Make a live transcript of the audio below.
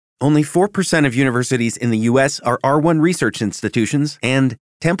Only 4% of universities in the U.S. are R1 research institutions, and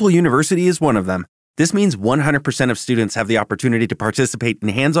Temple University is one of them. This means 100% of students have the opportunity to participate in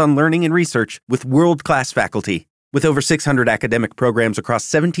hands-on learning and research with world-class faculty. With over 600 academic programs across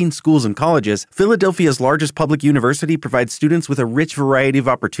 17 schools and colleges, Philadelphia's largest public university provides students with a rich variety of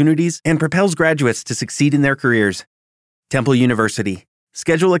opportunities and propels graduates to succeed in their careers. Temple University.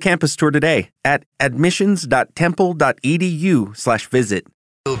 Schedule a campus tour today at admissions.temple.edu/visit.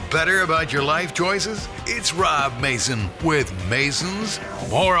 Feel better about your life choices? It's Rob Mason with Mason's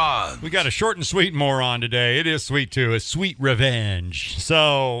Morons. We got a short and sweet moron today. It is sweet too. A sweet revenge.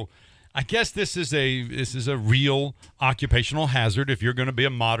 So I guess this is a real occupational hazard if you're going to be a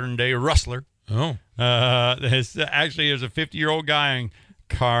modern day rustler. Oh. There's a 50-year-old guy in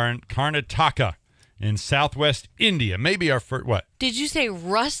Karnataka in southwest India. Maybe our first, what? Did you say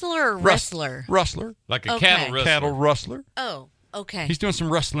rustler or wrestler? Rustler. Like a Okay. cattle rustler. Oh, okay. He's doing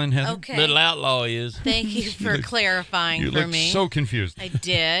some rustling, Heather. Okay. Little outlaw he is. Thank you for clarifying You for look me. so confused. I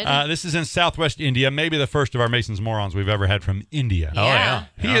did. This is in southwest India, maybe the first of our Mason's Morons we've ever had from India. Oh, yeah.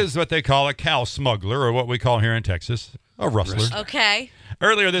 He is what they call a cow smuggler, or what we call here in Texas, a rustler. Okay.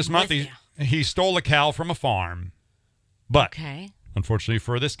 Earlier this month, With he stole a cow from a farm. But, Okay. unfortunately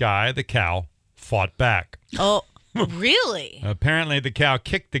for this guy, the cow fought back. Oh, really? Apparently, the cow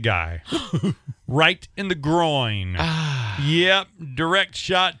kicked the guy right in the groin. Yep, direct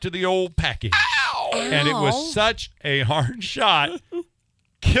shot to the old package. Ow! And it was such a hard shot,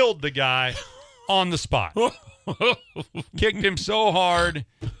 killed the guy on the spot. Kicked him so hard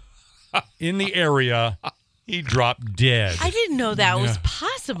in the area, he dropped dead. I didn't know that was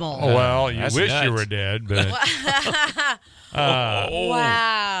possible. Well, you That's wish nuts. you were dead, but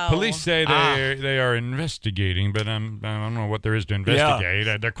Wow. police say they are investigating, but I don't know what there is to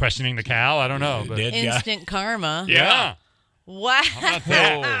investigate. They're questioning the cow. I don't know. But Dead guy. Instant karma. yeah. Wow.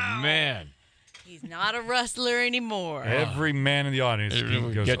 Oh, man. He's not a rustler anymore. Every man in the audience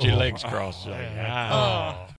goes, Get your "Oh, legs crossed. Oh.